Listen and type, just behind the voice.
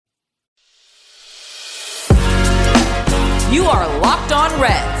You are Locked On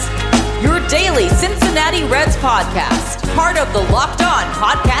Reds, your daily Cincinnati Reds podcast, part of the Locked On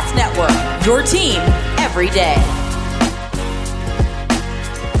Podcast Network, your team every day.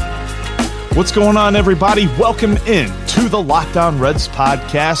 What's going on, everybody? Welcome in to the Locked On Reds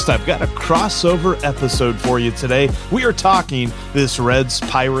podcast. I've got a crossover episode for you today. We are talking this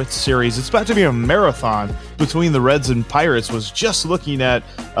Reds-Pirates series. It's about to be a marathon between the Reds and Pirates. Was just looking at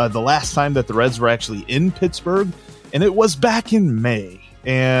the last time that the Reds were actually in Pittsburgh, and it was back in May.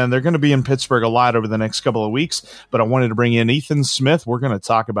 And they're going to be in Pittsburgh a lot over the next couple of weeks. But I wanted to bring in Ethan Smith. We're going to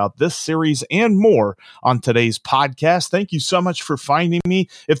talk about this series and more on today's podcast. Thank you so much for finding me.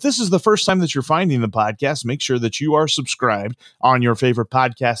 If this is the first time that you're finding the podcast, make sure that you are subscribed on your favorite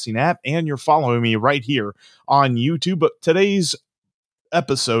podcasting app and you're following me right here on YouTube. But today's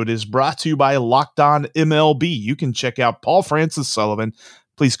episode is brought to you by Locked On MLB. You can check out Paul Francis Sullivan,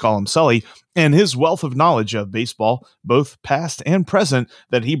 please call him Sully, and his wealth of knowledge of baseball, both past and present,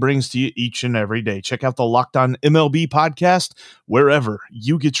 that he brings to you each and every day. Check out the Locked On MLB podcast wherever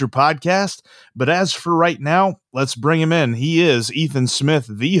you get your podcast. But as for right now, let's bring him in. He is Ethan Smith,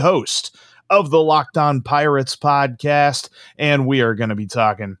 the host of the Locked On Pirates podcast, and we are going to be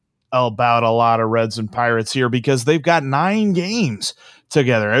talking about a lot of Reds and Pirates here because they've got 9 games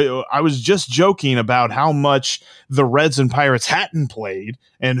together. I was just joking about how much the Reds and Pirates hadn't played,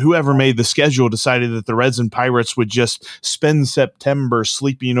 and whoever made the schedule decided that the Reds and Pirates would just spend September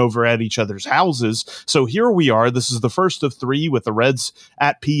sleeping over at each other's houses. So here we are. This is the first of 3 with the Reds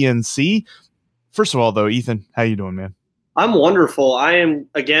at PNC. First of all, though, Ethan, how you doing, man? I'm wonderful. I am,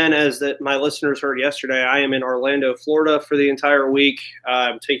 again, as my listeners heard yesterday, I am in Orlando, Florida for the entire week.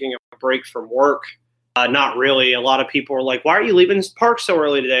 I'm taking a break from work. Not really. A lot of people are like, why are you leaving this park so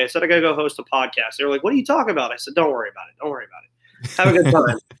early today? I said, I got to go host a podcast. They were like, what are you talking about? I said, don't worry about it. Don't worry about it. Have a good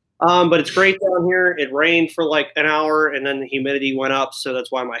time. But it's great down here. It rained for like an hour, and then the humidity went up, so that's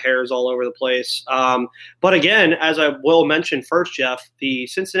why my hair is all over the place. But again, as I will mention first, Jeff, the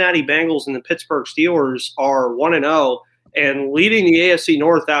Cincinnati Bengals and the Pittsburgh Steelers are 1-0 and leading the AFC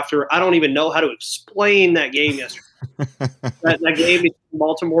North after I don't even know how to explain that game yesterday. that game between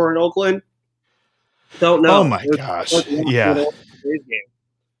Baltimore and Oakland. Don't know. Oh my gosh. Yeah.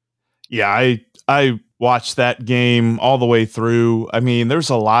 Yeah, I watched that game all the way through. I mean, there's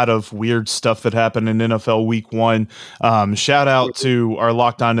a lot of weird stuff that happened in NFL Week 1. Shout out to our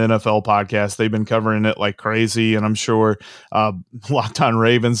Locked On NFL podcast. They've been covering it like crazy, and I'm sure Locked On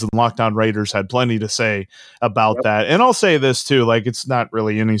Ravens and Locked On Raiders had plenty to say about that. And I'll say this too, like it's not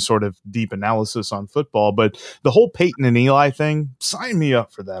really any sort of deep analysis on football, but the whole Peyton and Eli thing, sign me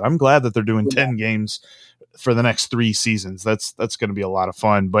up for that. I'm glad that they're doing 10 games for the next 3 seasons. That's going to be a lot of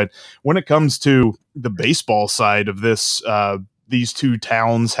fun. But when it comes to the baseball side of this, these two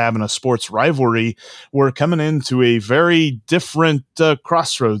towns having a sports rivalry, we're coming into a very different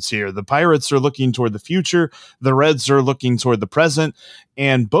crossroads here. The Pirates are looking toward the future. The Reds are looking toward the present.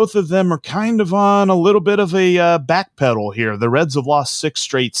 And both of them are kind of on a little bit of a back pedal here. The Reds have lost 6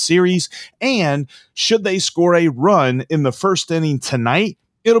 straight series. And should they score a run in the first inning tonight,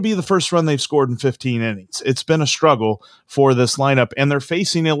 it'll be the first run they've scored in 15 innings. It's been a struggle for this lineup, and they're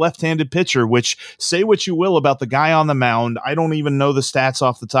facing a left-handed pitcher, which, say what you will about the guy on the mound, I don't even know the stats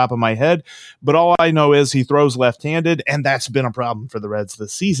off the top of my head, but all I know is he throws left-handed, and that's been a problem for the Reds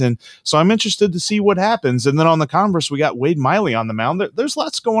this season. So I'm interested to see what happens. And then on the converse, we got Wade Miley on the mound. There's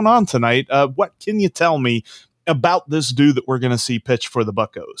lots going on tonight. What can you tell me about this dude that we're going to see pitch for the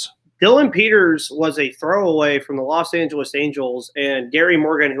Buccos? Dylan Peters was a throwaway from the Los Angeles Angels, and Gary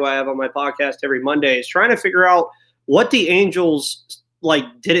Morgan, who I have on my podcast every Monday, is trying to figure out what the Angels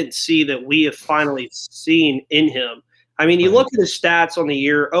didn't see that we have finally seen in him. I mean, you look at his stats on the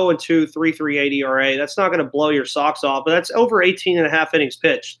year, 0-2, 3.38 ERA. That's not going to blow your socks off, but that's over 18 and a half innings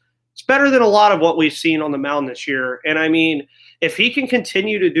pitched. It's better than a lot of what we've seen on the mound this year. And I mean, if he can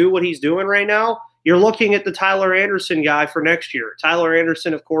continue to do what he's doing right now, you're looking at the Tyler Anderson guy for next year. Tyler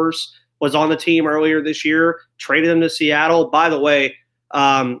Anderson, of course, was on the team earlier this year, traded him to Seattle. By the way,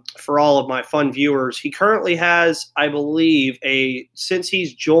 for all of my fun viewers, he currently has, I believe, since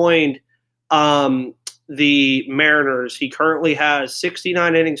he's joined the Mariners, he currently has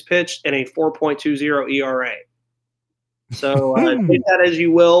 69 innings pitched and a 4.20 ERA. So take that as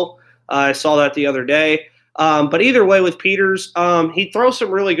you will. I saw that the other day. But either way with Peters, he throws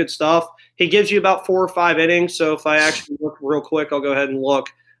some really good stuff. He gives you about 4 or 5 innings. So if I actually look real quick, I'll go ahead and look.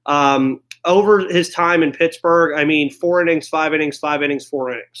 Over his time in Pittsburgh, I mean, 4 innings, 5 innings, 5 innings,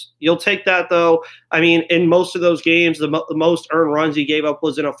 4 innings. You'll take that, though. I mean, in most of those games, the most earned runs he gave up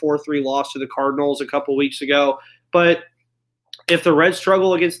was in a 4-3 loss to the Cardinals a couple weeks ago. But if the Reds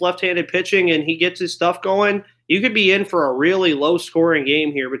struggle against left-handed pitching and he gets his stuff going, you could be in for a really low-scoring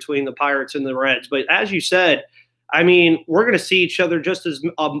game here between the Pirates and the Reds. But as you said, I mean, we're going to see each other just as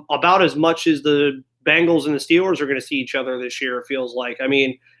about as much as the Bengals and the Steelers are going to see each other this year, it feels like. I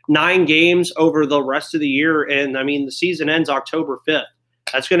mean, 9 games over the rest of the year, and, I mean, the season ends October 5th.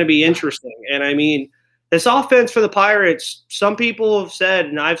 That's going to be interesting. And, I mean, this offense for the Pirates, some people have said,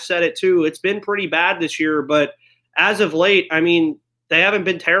 and I've said it too, it's been pretty bad this year. But as of late, I mean, they haven't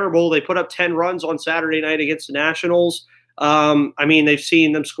been terrible. They put up 10 runs on Saturday night against the Nationals. I mean, they've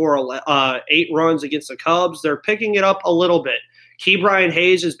seen them score 8 runs against the Cubs. They're picking it up a little bit. Ke'Bryan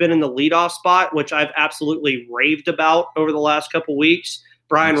Hayes has been in the leadoff spot, which I've absolutely raved about over the last couple weeks.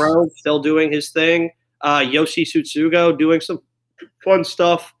 Brian Reynolds still doing his thing. Yoshi Tsutsugo doing some fun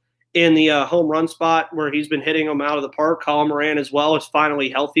stuff in the home run spot where he's been hitting them out of the park. Colin Moran as well is finally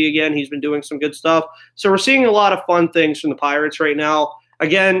healthy again. He's been doing some good stuff. So we're seeing a lot of fun things from the Pirates right now.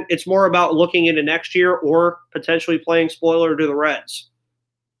 Again, it's more about looking into next year or potentially playing spoiler to the Reds.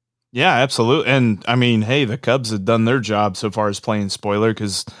 Yeah, absolutely. And I mean, hey, the Cubs have done their job so far as playing spoiler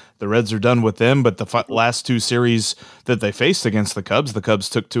because the Reds are done with them. But the last 2 series that they faced against the Cubs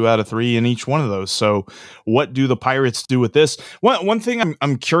took 2 out of 3 in each one of those. So what do the Pirates do with this? One thing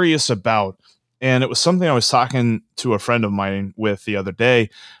I'm curious about, and it was something I was talking to a friend of mine with the other day.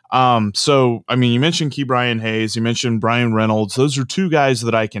 So, I mean, you mentioned Ke'Bryan Hayes, you mentioned Brian Reynolds. Those are 2 guys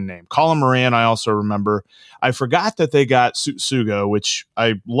that I can name. Colin Moran, I also remember. I forgot that they got Tsutsugo, which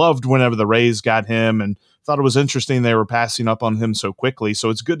I loved whenever the Rays got him and thought it was interesting they were passing up on him so quickly.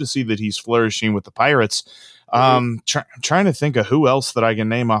 So it's good to see that he's flourishing with the Pirates. Trying to think of who else that I can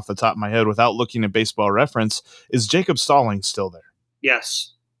name off the top of my head without looking at Baseball Reference. Is Jacob Stallings still there?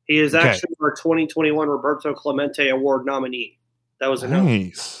 Yes. He is actually our 2021 Roberto Clemente Award nominee. That was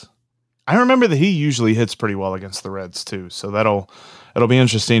nice. I remember that he usually hits pretty well against the Reds too, so it'll be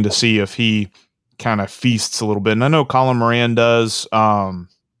interesting to see if he kind of feasts a little bit. And I know Colin Moran does. I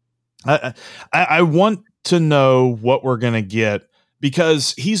want to know what we're gonna get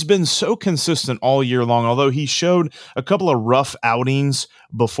because he's been so consistent all year long. Although he showed a couple of rough outings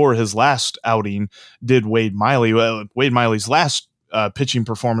before his last outing, did Wade Miley. Wade Miley's last pitching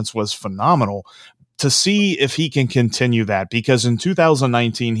performance was phenomenal. To see if he can continue that, because in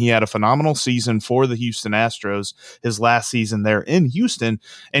 2019 he had a phenomenal season for the Houston Astros, his last season there in Houston,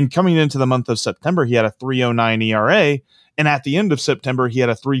 and coming into the month of September he had a 3.09 ERA, and at the end of September he had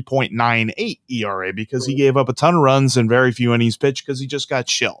a 3.98 ERA because he gave up a ton of runs and very few innings pitched because he just got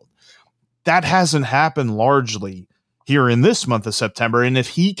shelled. That hasn't happened largely here in this month of September. And if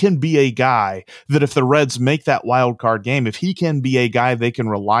he can be a guy that if the Reds make that wild card game, if he can be a guy they can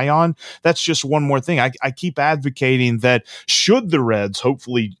rely on, that's just one more thing. I keep advocating that should the Reds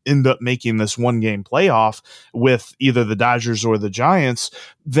hopefully end up making this 1-game playoff with either the Dodgers or the Giants,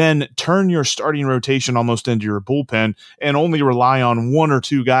 then turn your starting rotation almost into your bullpen and only rely on 1 or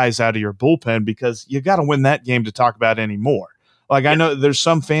 2 guys out of your bullpen because you got to win that game to talk about anymore. Like, I know there's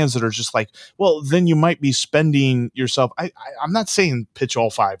some fans that are just like, well, then you might be spending yourself. I'm not saying pitch all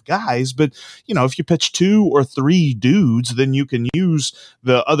 5 guys, but, you know, if you pitch 2 or 3 dudes, then you can use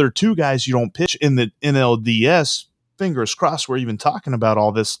the other 2 guys you don't pitch in the NLDS. Fingers crossed we're even talking about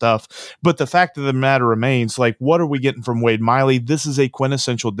all this stuff. But the fact of the matter remains, like, what are we getting from Wade Miley? This is a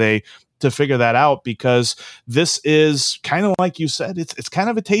quintessential day to figure that out because this is kind of like you said, it's kind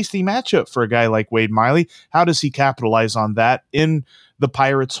of a tasty matchup for a guy like Wade Miley. How does he capitalize on that in the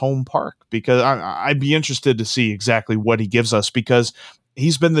Pirates' home park? Because I'd be interested to see exactly what he gives us because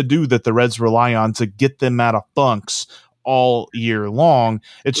he's been the dude that the Reds rely on to get them out of funks all year long.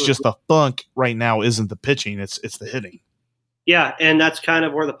 It's just the funk right now isn't the pitching, it's the hitting. Yeah, and that's kind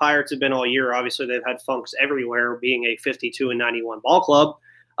of where the Pirates have been all year. Obviously, they've had funks everywhere, being a 52-91 ball club.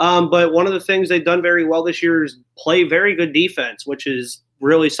 But one of the things they've done very well this year is play very good defense, which has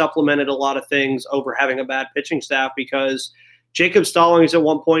really supplemented a lot of things over having a bad pitching staff because Jacob Stallings at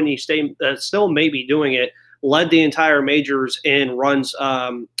one point, he still may be doing it, led the entire majors in runs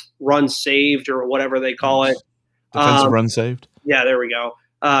saved or whatever they call it. Defensive run saved? Yeah, there we go.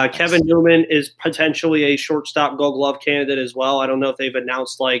 Kevin Newman is potentially a shortstop Gold Glove candidate as well. I don't know if they've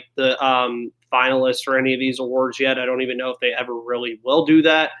announced like the finalists for any of these awards yet. I don't even know if they ever really will do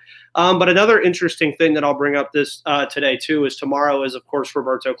that. But another interesting thing that I'll bring up this today too is tomorrow is of course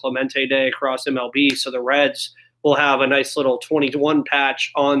Roberto Clemente Day across MLB. So the Reds will have a nice little 21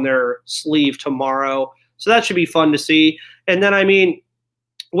 patch on their sleeve tomorrow. So that should be fun to see. And then, I mean,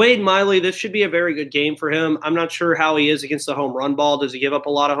 Wade Miley, this should be a very good game for him. I'm not sure how he is against the home run ball. Does he give up a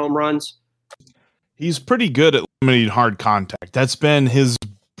lot of home runs? He's pretty good at limiting hard contact. That's been his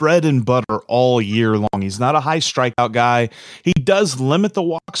bread and butter all year long. He's not a high strikeout guy. He does limit the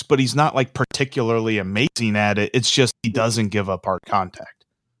walks, but he's not like particularly amazing at it. It's just he doesn't give up hard contact.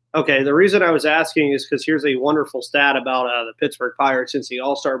 Okay, the reason I was asking is because here's a wonderful stat about the Pittsburgh Pirates since the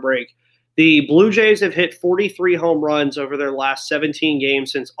All-Star break. The Blue Jays have hit 43 home runs over their last 17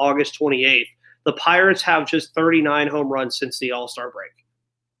 games since August 28th. The Pirates have just 39 home runs since the All-Star break.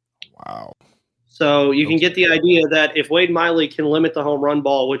 Wow. So you can get the idea that if Wade Miley can limit the home run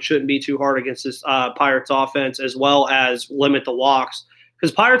ball, which shouldn't be too hard against this Pirates offense, as well as limit the walks,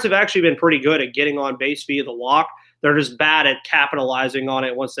 because Pirates have actually been pretty good at getting on base via the walk. They're just bad at capitalizing on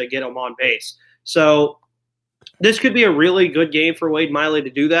it once they get them on base. So this could be a really good game for Wade Miley to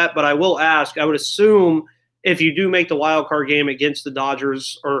do that. But I will ask, I would assume if you do make the wild card game against the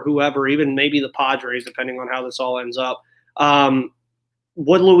Dodgers or whoever, even maybe the Padres, depending on how this all ends up,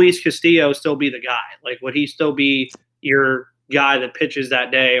 would Luis Castillo still be the guy? Like, would he still be your guy that pitches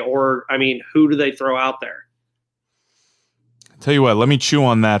that day? Or, I mean, who do they throw out there? Tell you what, let me chew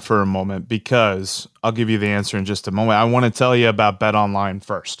on that for a moment because I'll give you the answer in just a moment. I want to tell you about BetOnline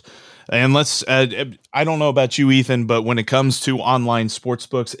first. And let's, I don't know about you, Ethan, but when it comes to online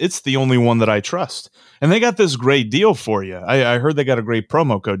sportsbooks, it's the only one that I trust. And they got this great deal for you. I heard they got a great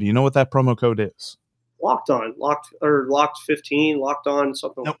promo code. Do you know what that promo code is? Locked 15, locked on,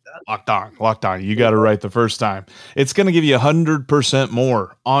 something like that. Locked on. You got it right the first time. It's going to give you 100%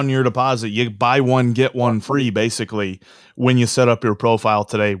 more on your deposit. You buy one, get one free, basically, when you set up your profile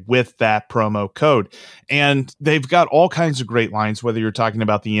today with that promo code. And they've got all kinds of great lines, whether you're talking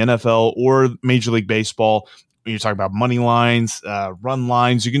about the NFL or Major League Baseball. You're talking about money lines, run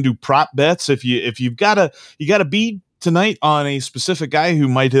lines. You can do prop bets if you've got a beat tonight on a specific guy who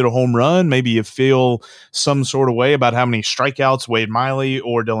might hit a home run. Maybe you feel some sort of way about how many strikeouts Wade Miley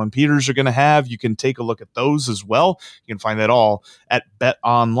or Dylan Peters are going to have. You can take a look at those as well. You can find that all at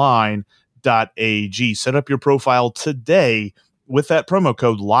betonline.ag. Set up your profile today with that promo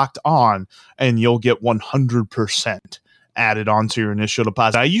code Locked On, and you'll get 100% added onto your initial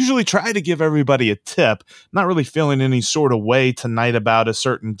deposit. I usually try to give everybody a tip. Not really feeling any sort of way tonight about a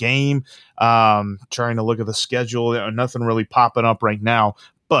certain game. Trying to look at the schedule. Nothing really popping up right now,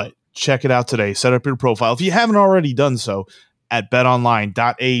 but check it out today. Set up your profile if you haven't already done so at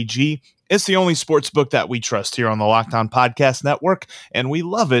betonline.ag. It's the only sports book that we trust here on the Locked On Podcast Network, and we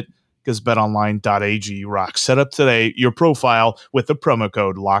love it because betonline.ag rocks. Set up today your profile with the promo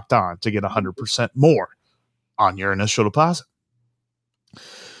code Locked On to get 100% more on your initial deposit.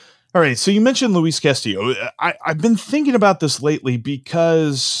 All right, so you mentioned Luis Castillo. I've been thinking about this lately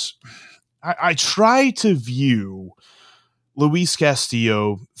because I try to view Luis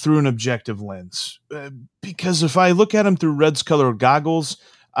Castillo through an objective lens. Because if I look at him through Reds color goggles,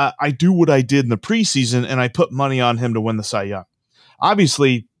 I do what I did in the preseason and I put money on him to win the Cy Young.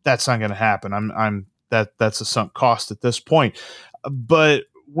 Obviously, that's not going to happen. That's a sunk cost at this point. But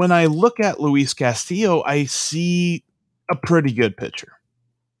when I look at Luis Castillo, I see a pretty good pitcher,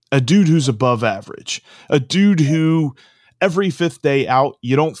 a dude who's above average, a dude who every fifth day out,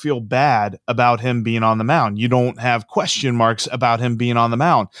 you don't feel bad about him being on the mound. You don't have question marks about him being on the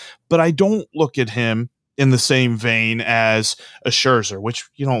mound. But I don't look at him in the same vein as a Scherzer, which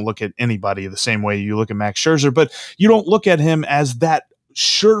you don't look at anybody the same way you look at Max Scherzer, but you don't look at him as that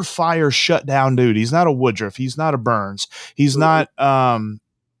surefire shutdown dude. He's not a Woodruff. He's not a Burns. He's not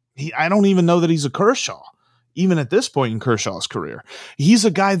I don't even know that he's a Kershaw, even at this point in Kershaw's career. He's a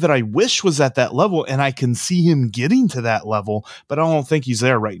guy that I wish was at that level, and I can see him getting to that level, but I don't think he's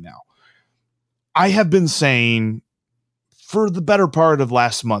there right now. I have been saying for the better part of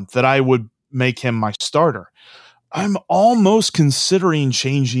last month that I would make him my starter. I'm almost considering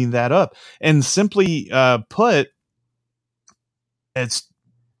changing that up. And simply put, it's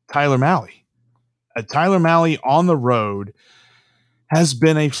Tyler Mahle. Tyler Mahle on the road has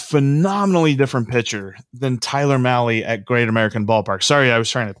been a phenomenally different pitcher than Tyler Mahle at Great American Ballpark. Sorry, I was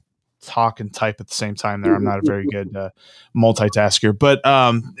trying to talk and type at the same time there. I'm not a very good multitasker, but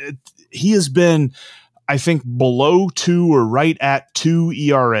he has been, I think, below 2 or right at 2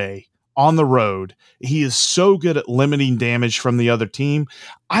 ERA on the road. He is so good at limiting damage from the other team.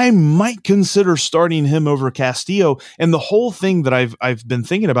 I might consider starting him over Castillo. And the whole thing that I've been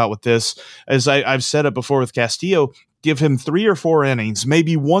thinking about with this, as I've said it before with Castillo, give him 3 or 4 innings,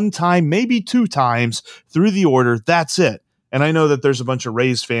 maybe one time, maybe 2 times through the order. That's it. And I know that there's a bunch of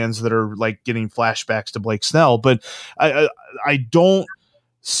Rays fans that are like getting flashbacks to Blake Snell, but I don't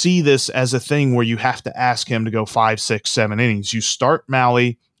see this as a thing where you have to ask him to go 5, 6, 7 innings. You start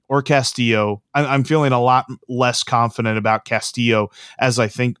Mahle or Castillo. I'm feeling a lot less confident about Castillo as I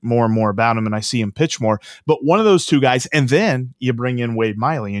think more and more about him and I see him pitch more. But one of those two guys, and then you bring in Wade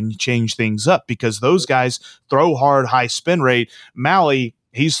Miley and you change things up because those guys throw hard, high spin rate. Miley,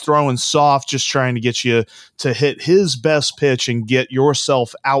 he's throwing soft, just trying to get you to hit his best pitch and get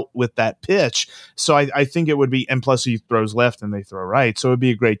yourself out with that pitch. So I think it would be, and plus he throws left and they throw right. So it'd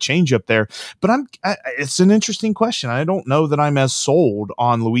be a great change up there. But it's an interesting question. I don't know that I'm as sold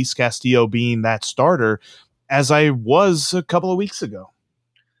on Luis Castillo being that starter as I was a couple of weeks ago.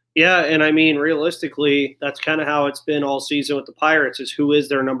 Yeah, and I mean, realistically, that's kind of how it's been all season with the Pirates is who is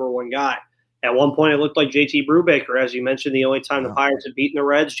their number one guy. At one point, it looked like JT Brubaker. As you mentioned, the only time the Pirates had beaten the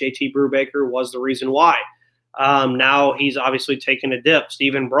Reds, JT Brubaker was the reason why. Now he's obviously taken a dip.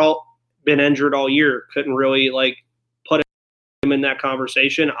 Steven Brault, been injured all year. Couldn't really put him in that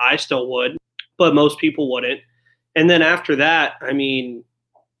conversation. I still would, but most people wouldn't. And then after that, I mean,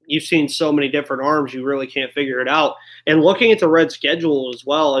 you've seen so many different arms, you really can't figure it out. And looking at the Reds schedule as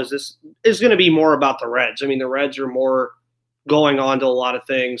well, as this is going to be more about the Reds. I mean, the Reds are more going on to a lot of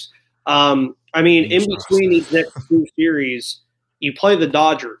things. I mean, in between these next two series, you play the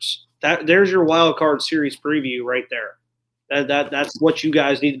Dodgers. There's your wild card series preview right there. That's what you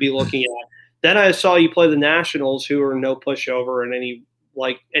guys need to be looking at. Then I saw you play the Nationals, who are no pushover in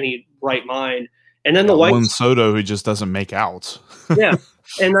any right mind. And then the White Juan Soto, who just doesn't make outs. Yeah,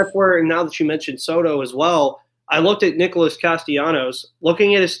 and that's where, now that you mentioned Soto as well, I looked at Nicholas Castellanos.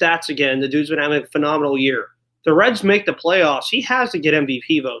 Looking at his stats again, the dude's been having a phenomenal year. The Reds make the playoffs. He has to get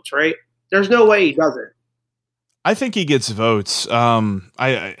MVP votes, right? There's no way he doesn't. I think he gets votes.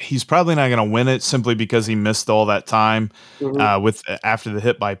 He's probably not going to win it simply because he missed all that time with after the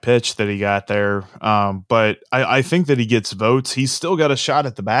hit by pitch that he got there. But I think that he gets votes. He's still got a shot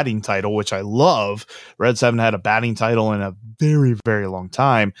at the batting title, which I love. Reds haven't had a batting title in a very, very long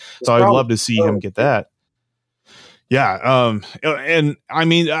time. So I'd love to see him get that. Yeah. And I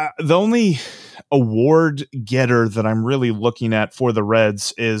mean, the only award getter that I'm really looking at for the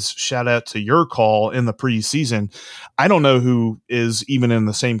Reds is, shout out to your call in the preseason. I don't know who is even in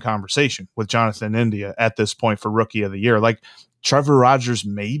the same conversation with Jonathan India at this point for Rookie of the Year. Like Trevor Rogers,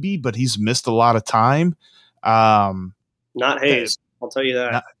 maybe, but he's missed a lot of time. Not Hayes. I'll tell you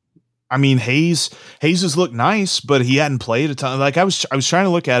that. I mean, Hayes has looked nice, but he hadn't played a ton. Like I was trying to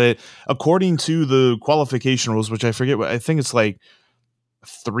look at it according to the qualification rules, which I forget. I think it's like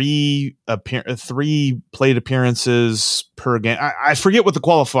three plate appearances per game. I forget what the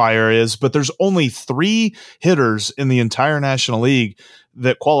qualifier is, but there's only 3 hitters in the entire National League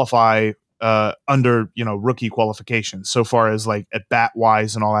that qualify under, rookie qualifications so far as like at bat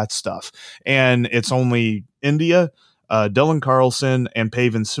wise and all that stuff. And it's only India, Dylan Carlson, and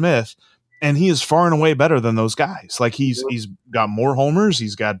Pavin Smith. And he is far and away better than those guys. Like he's got more homers.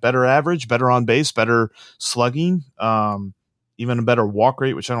 He's got better average, better on base, better slugging, even a better walk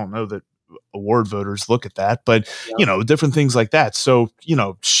rate, which I don't know that award voters look at that, but different things like that. So,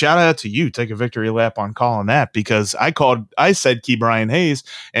 shout out to you. Take a victory lap on calling that, because I said Key Brian Hayes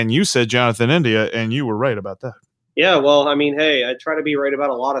and you said Jonathan India, and you were right about that. Yeah. Well, I mean, hey, I try to be right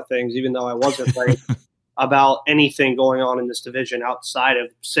about a lot of things, even though I wasn't right about anything going on in this division outside of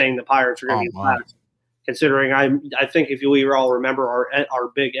saying the Pirates are going to be last. Considering I think if you all remember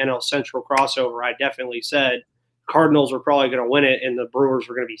our big NL Central crossover, I definitely said Cardinals were probably going to win it and the Brewers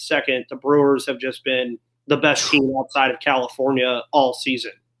were going to be second. The Brewers have just been the best team outside of California all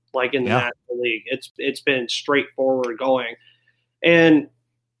season, like in the National League. It's been straightforward going. And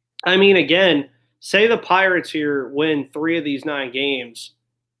I mean, again, say the Pirates here win 3 of these 9 games.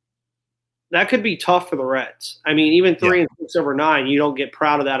 That could be tough for the Reds. I mean, even 3 and 6 over 9, you don't get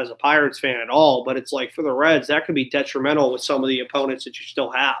proud of that as a Pirates fan at all. But it's like for the Reds, that could be detrimental with some of the opponents that you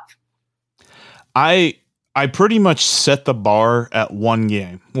still have. I pretty much set the bar at 1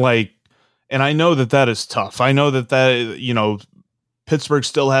 game. And I know that is tough. I know that Pittsburgh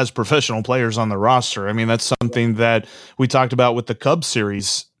still has professional players on the roster. I mean, that's something that we talked about with the Cubs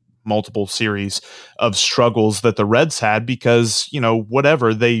series, multiple series of struggles that the Reds had because,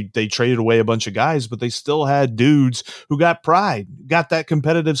 whatever, they traded away a bunch of guys, but they still had dudes who got pride, got that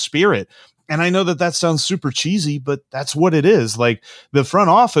competitive spirit. And I know that sounds super cheesy, but that's what it is. Like the front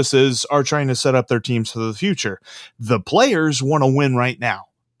offices are trying to set up their teams for the future. The players want to win right now.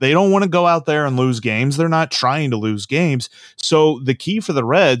 They don't want to go out there and lose games. They're not trying to lose games. So the key for the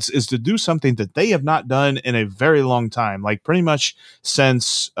Reds is to do something that they have not done in a very long time, like pretty much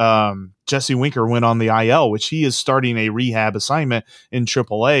since Jesse Winker went on the IL, which he is starting a rehab assignment in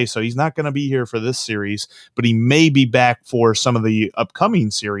AAA. So he's not going to be here for this series, but he may be back for some of the upcoming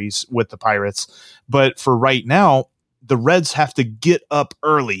series with the Pirates. But for right now, the Reds have to get up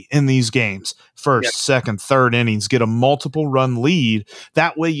early in these games. First, second, third innings, get a multiple run lead.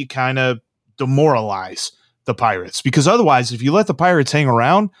 That way you kind of demoralize the Pirates, because otherwise, if you let the Pirates hang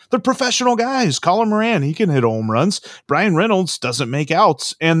around, they're professional guys. Colin Moran, he can hit home runs. Brian Reynolds doesn't make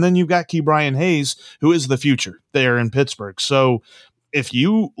outs. And then you've got Ke'Bryan Hayes, who is the future there in Pittsburgh. So if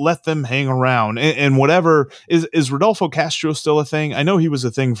you let them hang around and whatever, is Rodolfo Castro still a thing? I know he was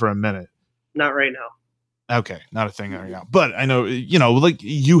a thing for a minute. Not right now. Okay, not a thing right now. But I know, like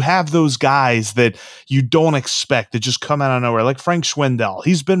you have those guys that you don't expect to just come out of nowhere, like Frank Schwindel.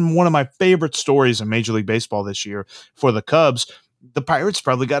 He's been one of my favorite stories in Major League Baseball this year for the Cubs. The Pirates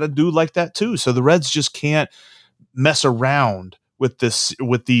probably got a dude like that too. So the Reds just can't mess around with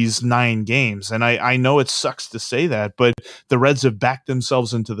these 9 games. And I know it sucks to say that, but the Reds have backed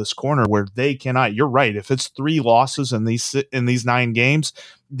themselves into this corner where they cannot. You're right. If it's 3 losses in these 9 games,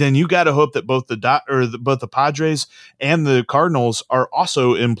 then you got to hope that both the Padres and the Cardinals are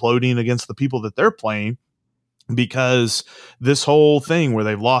also imploding against the people that they're playing, because this whole thing where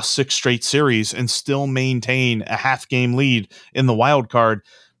they've lost 6 straight series and still maintain a half game lead in the wild card,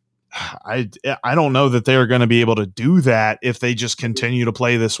 I don't know that they're going to be able to do that if they just continue to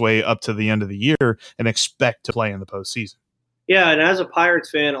play this way up to the end of the year and expect to play in the postseason. Yeah, and as a Pirates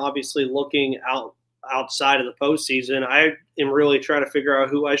fan, obviously looking outside of the postseason, I am really trying to figure out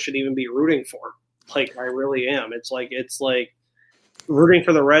who I should even be rooting for. Like, I really am. It's like rooting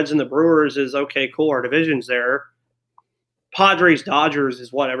for the Reds and the Brewers is okay, cool. Our division's there. Padres, Dodgers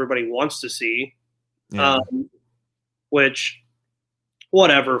is what everybody wants to see, which –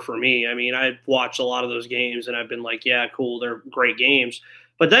 whatever for me. I mean, I've watched a lot of those games and I've been like, yeah, cool, they're great games.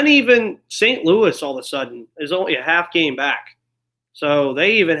 But then even St. Louis all of a sudden is only a half game back. So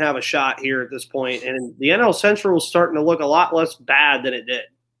they even have a shot here at this point. And the NL Central is starting to look a lot less bad than it did.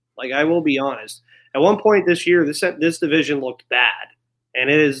 Like, I will be honest. At one point this year, this division looked bad. And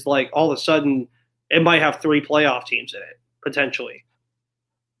it is like all of a sudden it might have 3 playoff teams in it, potentially.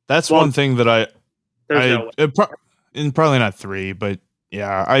 That's one thing that there's no way. And probably not 3, but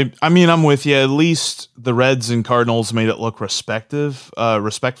yeah, I mean, I'm with you. At least the Reds and Cardinals made it look respectful,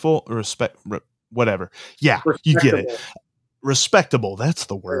 whatever. Yeah, you get it. Respectable. That's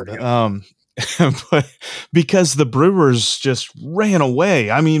the word. But because the Brewers just ran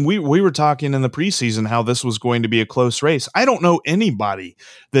away. I mean, we were talking in the preseason how this was going to be a close race. I don't know anybody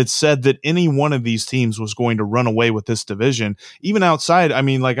that said that any one of these teams was going to run away with this division, even outside. I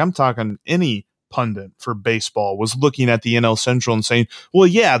mean, like, I'm talking any pundit for baseball was looking at the NL Central and saying, well,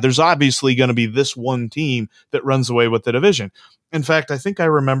 yeah, there's obviously going to be this one team that runs away with the division. In fact, I think I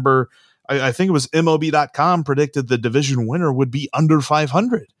remember, I think it was MLB.com predicted the division winner would be under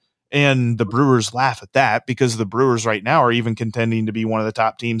 500. And the Brewers laugh at that, because the Brewers right now are even contending to be one of the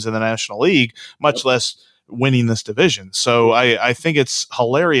top teams in the National League, much less winning this division. So I think it's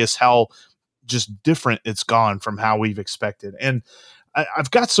hilarious how just different it's gone from how we've expected. And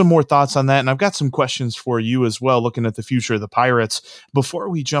I've got some more thoughts on that, and I've got some questions for you as well, looking at the future of the Pirates. Before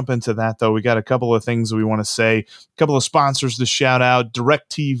we jump into that, though, we got a couple of things we want to say, a couple of sponsors to shout out.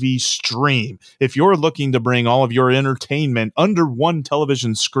 DirecTV Stream. If you're looking to bring all of your entertainment under one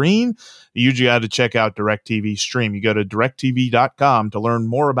television screen, you got to check out DirecTV Stream. You go to directtv.com to learn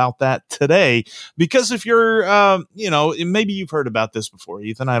more about that today, because if you're, maybe you've heard about this before,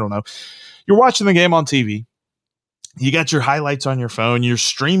 Ethan, I don't know. You're watching the game on TV. You got your highlights on your phone, you're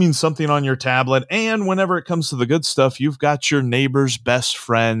streaming something on your tablet, and whenever it comes to the good stuff, you've got your neighbor's best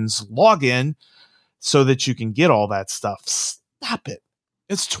friends log in so that you can get all that stuff. Stop it.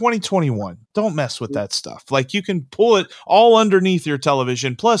 It's 2021. Don't mess with that stuff. Like, you can pull it all underneath your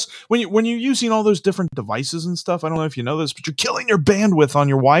television. Plus, when you're using all those different devices and stuff, I don't know if you know this, but you're killing your bandwidth on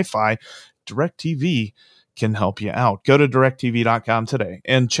your Wi-Fi. DirecTV can help you out. Go to directtv.com today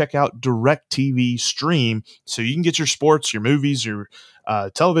and check out DirecTV Stream so you can get your sports, your movies, your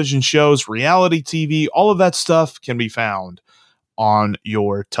television shows, reality TV, all of that stuff can be found on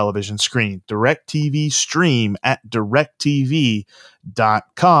your television screen. DirecTV Stream at directtv.com.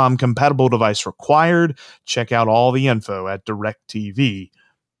 Compatible device required. Check out all the info at directtv.com.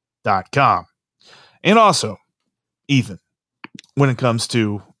 And also, Ethan, when it comes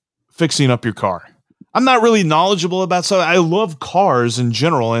to fixing up your car, I'm not really knowledgeable about stuff. I love cars in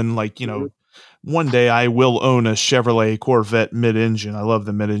general. And one day I will own a Chevrolet Corvette mid-engine. I love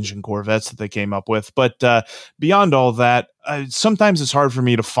the mid-engine Corvettes that they came up with. But beyond all that, sometimes it's hard for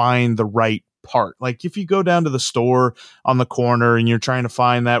me to find the right part. Like, if you go down to the store on the corner and you're trying to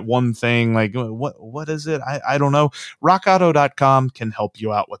find that one thing, like, what is it? I don't know. RockAuto.com can help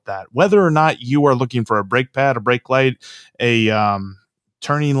you out with that. Whether or not you are looking for a brake pad, a brake light, a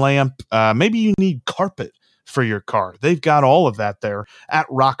turning lamp, maybe you need carpet for your car. They've got all of that there at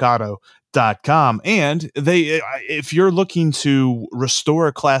rockauto.com. And if you're looking to restore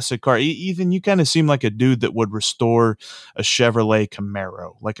a classic car, Ethan, you kind of seem like a dude that would restore a Chevrolet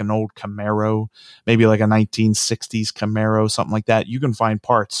Camaro, like an old Camaro, maybe like a 1960s Camaro, something like that. You can find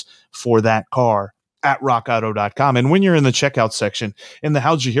parts for that car at rockauto.com. And when you're in the checkout section in the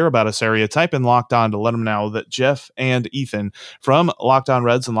How'd You Hear About Us area, type in Locked On to let them know that Jeff and Ethan from Locked On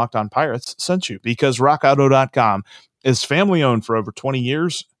Reds and Locked On Pirates sent you, because rockauto.com is family owned for over 20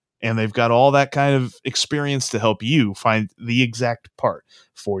 years. And they've got all that kind of experience to help you find the exact part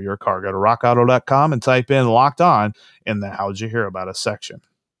for your car. Go to rockauto.com and type in Locked On in the How'd You Hear About Us section.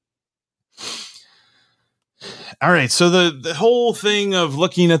 All right, so the whole thing of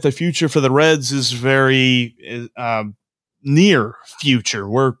looking at the future for the Reds is very near future.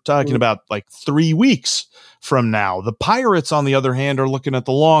 We're talking about like 3 weeks from now. The Pirates, on the other hand, are looking at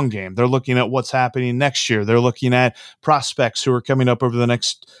the long game. They're looking at what's happening next year. They're looking at prospects who are coming up over the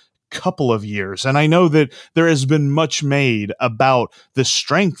next couple of years. And I know that there has been much made about the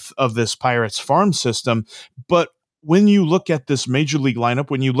strength of this Pirates farm system, but when you look at this major league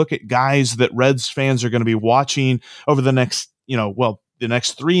lineup, when you look at guys that Reds fans are going to be watching over the next, the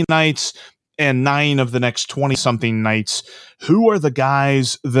next 3 nights and 9 of the next 20 something nights, who are the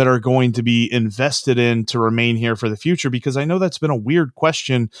guys that are going to be invested in to remain here for the future? Because I know that's been a weird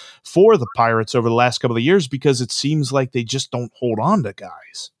question for the Pirates over the last couple of years, because it seems like they just don't hold on to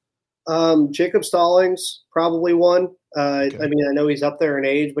guys. Jacob Stallings, probably one. Okay. I mean, I know he's up there in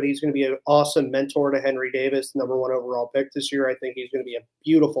age, but he's going to be an awesome mentor to Henry Davis, number 1 overall pick this year. I think he's going to be a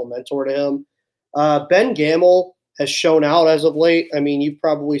beautiful mentor to him. Ben Gamel has shown out as of late. I mean, you've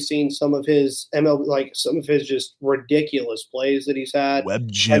probably seen some of his MLB, like some of his just ridiculous plays that he's had. Web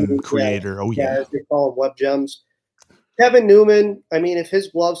gem creator. Yeah, oh, yeah. They call him web gems. Kevin Newman, I mean, if his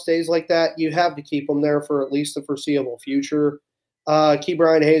glove stays like that, you have to keep him there for at least the foreseeable future. Key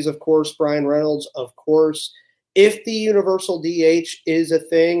Brian Hayes, of course. Brian Reynolds, of course. If the universal DH is a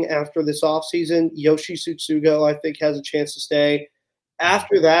thing after this offseason, Yoshi Tsutsugo, I think, has a chance to stay.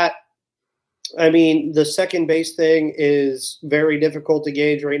 After that, I mean, the second base thing is very difficult to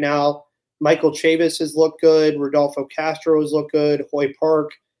gauge right now. Michael Chavis has looked good. Rodolfo Castro has looked good. Hoy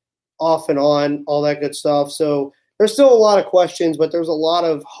Park, off and on, all that good stuff. So there's still a lot of questions, but there's a lot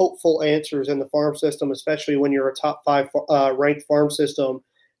of hopeful answers in the farm system, especially when you're a top 5 ranked farm system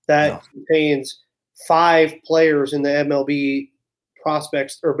that contains 5 players in the MLB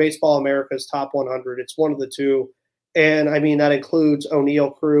prospects or Baseball America's top 100. It's one of the 2. And, I mean, that includes O'Neill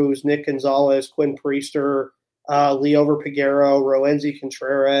Cruz, Nick Gonzalez, Quinn Priester, Leover Peguero, Roenzi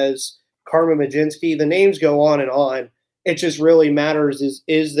Contreras, Carmen Mlodzinski. The names go on and on. It just really matters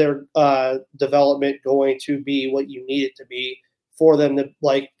is their development going to be what you need it to be for them to,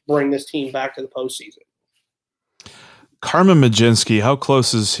 like, bring this team back to the postseason? Carmen Mlodzinski, how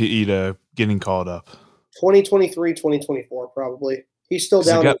close is he to getting called up? 2023, 2024, probably. He's still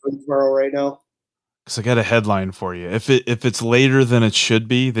down in Greensboro right now. Because I got a headline for you. If it's later than it should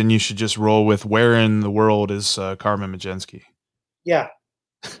be, then you should just roll with where in the world is Carmen Mlodzinski? Yeah.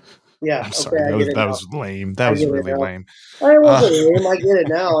 Yeah. I'm sorry. That was lame. That was really lame. I wasn't lame. I get it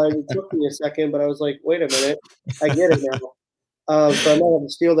now. It took me a second, but I was like, wait a minute. I get it now. So I might have to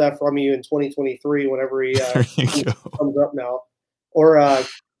steal that from you in 2023 whenever he comes up now. Or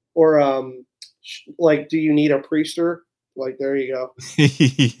like, do you need a Priester? Like, there you go.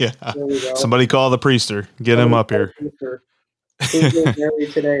 Yeah. There we go. Somebody call the Priester. Get him up here. Who's getting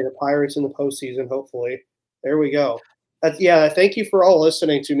married today? The Pirates in the postseason, hopefully. There we go. Thank you for all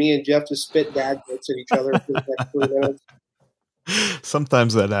listening to me and Jeff just spit dad jokes at each other for the next 3 minutes.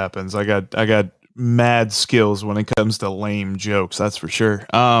 Sometimes that happens. I got mad skills when it comes to lame jokes, that's for sure.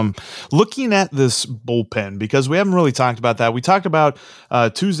 Looking at this bullpen, because we haven't really talked about that. We talked about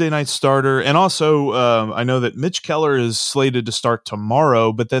Tuesday night starter, and also I know that Mitch Keller is slated to start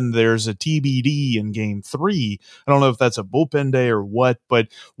tomorrow, but then there's a TBD in game 3. I don't know if that's a bullpen day or what, but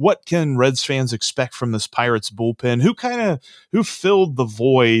what can Reds fans expect from this Pirates bullpen? Who filled the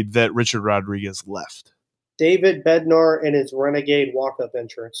void that Richard Rodriguez left? David Bednar and his renegade walk-up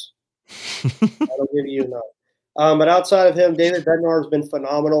entrance. That'll give you enough. But outside of him, David Bednar has been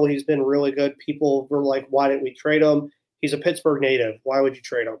phenomenal. He's been really good. People were like, why didn't we trade him? He's a Pittsburgh native. Why would you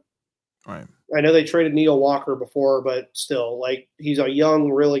trade him? Right. I know they traded Neil Walker before, but still, like, he's a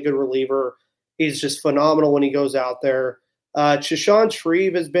young, really good reliever. He's just phenomenal when he goes out there. Chashawn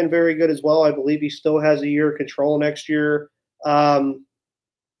Shreve has been very good as well. I believe he still has a year of control next year. Other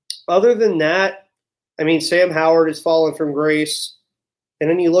than that, I mean, Sam Howard has fallen from grace. And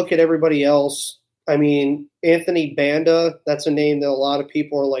then you look at everybody else. I mean, Anthony Banda, that's a name that a lot of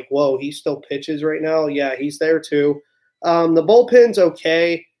people are like, whoa, he still pitches right now. Yeah, he's there too. The bullpen's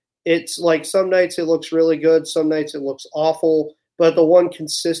okay. It's like some nights it looks really good, some nights it looks awful. But the one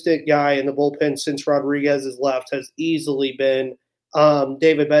consistent guy in the bullpen since Rodriguez has left has easily been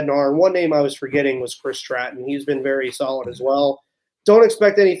David Bednar. And one name I was forgetting was Chris Stratton. He's been very solid as well. Don't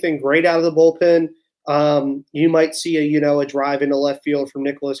expect anything great out of the bullpen. You might see a drive into left field from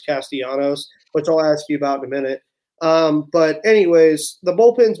Nicholas Castellanos, which I'll ask you about in a minute. But anyways, the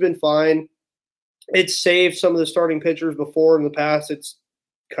bullpen's been fine. It's saved some of the starting pitchers before in the past. It's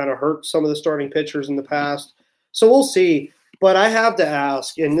kind of hurt some of the starting pitchers in the past. So we'll see. But I have to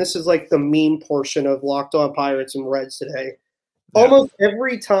ask, and this is like the meme portion of Locked On Pirates and Reds today. Yeah. Almost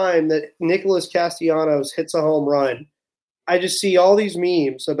every time that Nicholas Castellanos hits a home run, I just see all these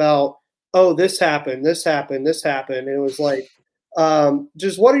memes about, oh, this happened. And it was like,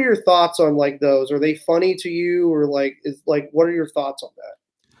 just what are your thoughts on like those? Are they funny to you, or what are your thoughts on that?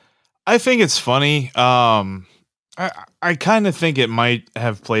 I think it's funny. I kind of think it might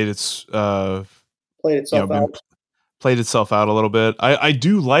have played itself out a little bit. I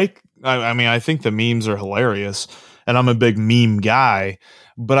do like. I think the memes are hilarious, and I'm a big meme guy.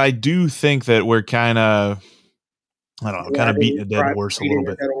 But I do think that we're kind of, beating a dead horse a little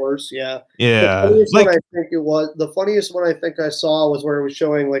bit. Yeah. The funniest one I think I saw was where it was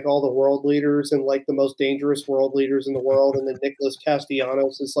showing like all the world leaders and like the most dangerous world leaders in the world, and then Nicholas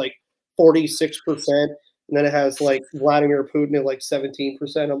Castellanos is like 46%, and then it has like Vladimir Putin at like 17%.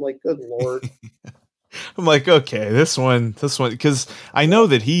 I'm like, good Lord. I'm like, okay, this one, because I know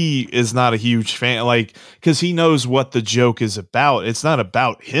that he is not a huge fan, like, because he knows what the joke is about. It's not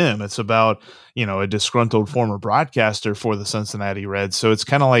about him. It's about, a disgruntled former broadcaster for the Cincinnati Reds. So it's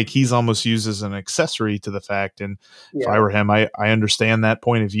kind of like he's almost used as an accessory to the fact. And if I were him, I understand that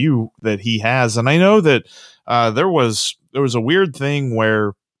point of view that he has. And I know that there was a weird thing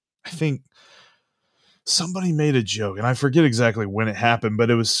where I think somebody made a joke, and I forget exactly when it happened, but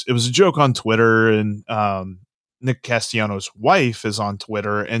it was a joke on Twitter, and Nick Castellanos' wife is on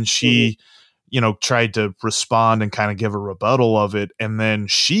Twitter, and she, tried to respond and kind of give a rebuttal of it, and then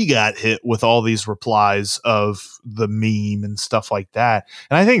she got hit with all these replies of the meme and stuff like that.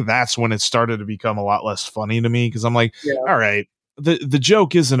 And I think that's when it started to become a lot less funny to me, because I'm like, all right, the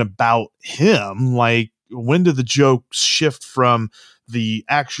joke isn't about him. Like, when did the joke shift from the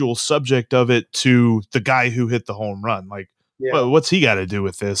actual subject of it to the guy who hit the home run? Like, what's he got to do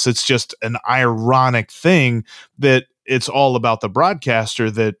with this? It's just an ironic thing that it's all about the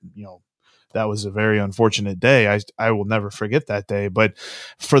broadcaster. That, that was a very unfortunate day. I will never forget that day. But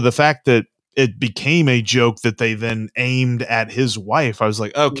for the fact that it became a joke that they then aimed at his wife, I was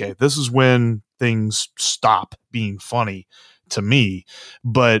like, okay, this is when things stop being funny to me.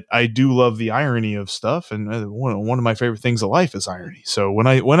 But I do love the irony of stuff, and one of my favorite things of life is irony. So when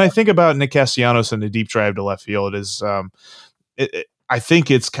I think about Nick Castellanos and the deep drive to left field, is I think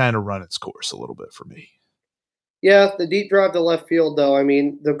it's kind of run its course a little bit for me. Yeah, the deep drive to left field, though. I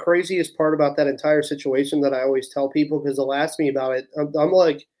mean, the craziest part about that entire situation that I always tell people, because they'll ask me about it, I'm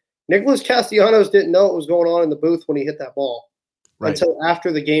like, Nicholas Castellanos didn't know what was going on in the booth when he hit that ball until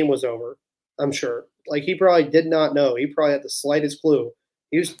after the game was over, I'm sure. Like, he probably did not know. He probably had the slightest clue.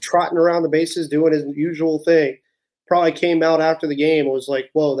 He was trotting around the bases doing his usual thing. Probably came out after the game and was like,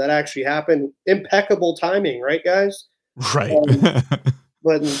 whoa, that actually happened. Impeccable timing, right, guys? Right.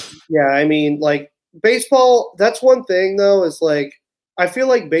 But, yeah, I mean, like, baseball, that's one thing, though, is like, I feel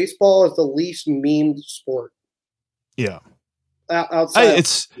like baseball is the least memed sport. Yeah. Outside.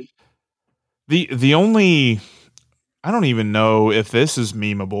 It's the only, I don't even know if this is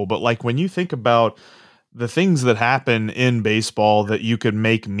memeable, but like when you think about the things that happen in baseball that you could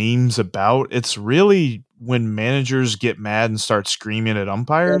make memes about, it's really when managers get mad and start screaming at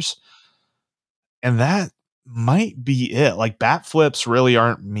umpires. Yep. And that might be it. Like, bat flips really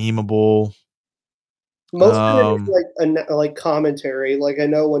aren't memeable. Most of it is like commentary. Like, I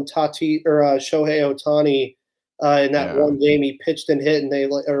know when Shohei Ohtani in that one game, he pitched and hit, and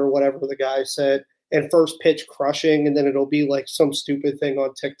or whatever the guy said, and first pitch crushing, and then it'll be like some stupid thing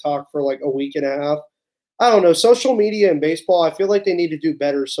on TikTok for like a week and a half. I don't know. Social media and baseball, I feel like they need to do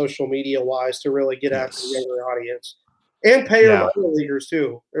better social media wise to really get after the younger audience, and pay your minor leaguers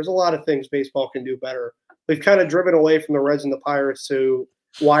too. There's a lot of things baseball can do better. We've kind of driven away from the Reds and the Pirates to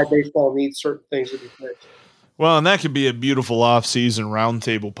why baseball needs certain things to be fixed. Well, and that could be a beautiful off-season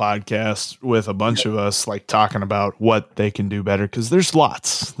roundtable podcast with a bunch of us, like, talking about what they can do better, because there's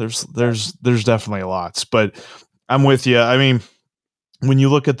lots. There's definitely lots. But I'm with you. I mean, when you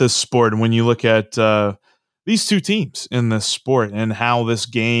look at this sport, and when you look at these two teams in this sport and how this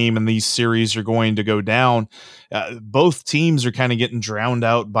game and these series are going to go down. Both teams are kind of getting drowned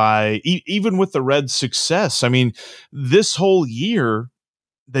out by, even with the Reds' success. I mean, this whole year,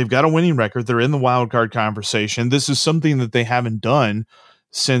 they've got a winning record. They're in the wild card conversation. This is something that they haven't done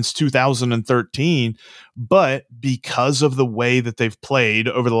since 2013. But because of the way that they've played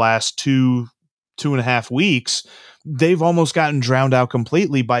over the last two and a half weeks, they've almost gotten drowned out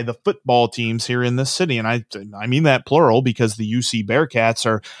completely by the football teams here in this city. And I mean that plural, because the UC Bearcats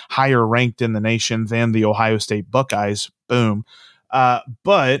are higher ranked in the nation than the Ohio State Buckeyes. Boom.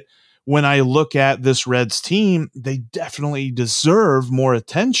 But when I look at this Reds team, they definitely deserve more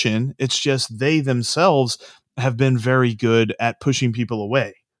attention. It's just they themselves have been very good at pushing people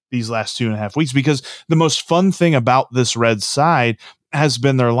away these last 2.5 weeks, because the most fun thing about this Reds side has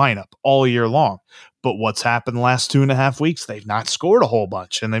been their lineup all year long. But what's happened the last 2.5 weeks? They've not scored a whole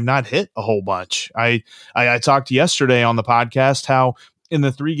bunch and they've not hit a whole bunch. I talked yesterday on the podcast how in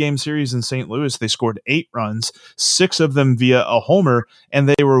the 3-game series in St. Louis, they scored 8 runs, 6 of them via a homer, and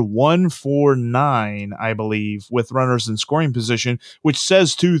they were 1 for 9, I believe, with runners in scoring position, which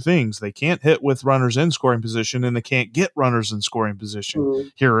says two things. They can't hit with runners in scoring position, and they can't get runners in scoring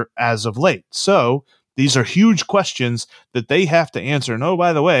position here as of late. So these are huge questions that they have to answer. And, oh,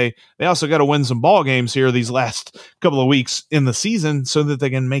 by the way, they also got to win some ball games here these last couple of weeks in the season so that they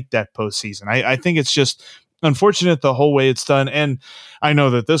can make that postseason. I think it's just unfortunate the whole way it's done. And I know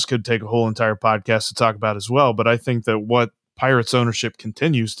that this could take a whole entire podcast to talk about as well, but I think that what Pirates ownership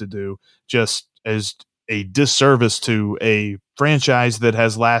continues to do just is a disservice to a franchise that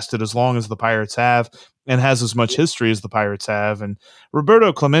has lasted as long as the Pirates have and has as much history as the Pirates have. And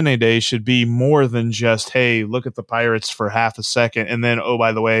Roberto Clemente Day should be more than just, hey, look at the Pirates for half a second, and then, oh,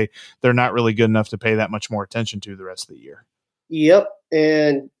 by the way, they're not really good enough to pay that much more attention to the rest of the year. Yep,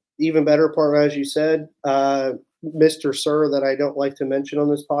 and even better part, as you said, Mr. Sir, that I don't like to mention on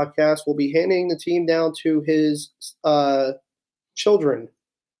this podcast, will be handing the team down to his children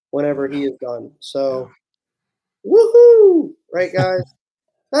whenever he is done. So, woohoo! Right, guys?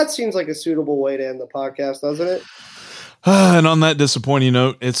 That seems like a suitable way to end the podcast, doesn't it? And on that disappointing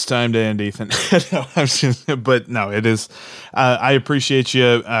note, it's time to end, Ethan. But no, it is. I appreciate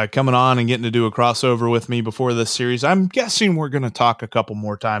you coming on and getting to do a crossover with me before this series. I'm guessing we're going to talk a couple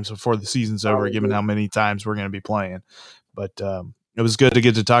more times before the season's over, given how many times we're going to be playing. But it was good to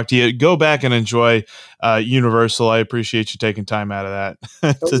get to talk to you. Go back and enjoy Universal. I appreciate you taking time out of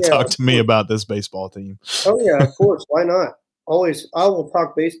that to talk to me about this baseball team. Oh, yeah, of course. Why not? Always, I will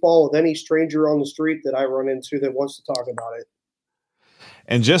talk baseball with any stranger on the street that I run into that wants to talk about it.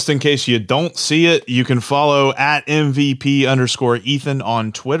 And just in case you don't see it, you can follow at MVP_Ethan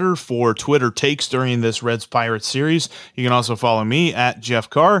on Twitter for Twitter takes during this Reds Pirates series. You can also follow me at Jeff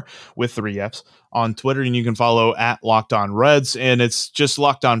Carr with 3 Fs on Twitter, and you can follow at Locked On Reds, and it's just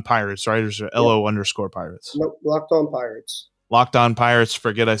Locked On Pirates, right? Or is it LO_Pirates? Nope, Locked On Pirates. Locked On Pirates.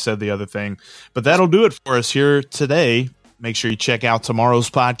 Forget I said the other thing. But that'll do it for us here today. Make sure you check out tomorrow's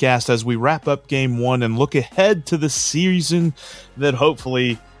podcast as we wrap up Game 1 and look ahead to the season that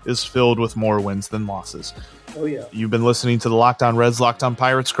hopefully is filled with more wins than losses. Oh, yeah. You've been listening to the Locked On Reds, Locked On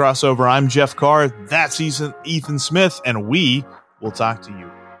Pirates crossover. I'm Jeff Carr. That's Ethan Smith, and we will talk to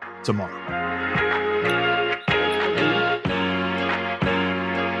you tomorrow.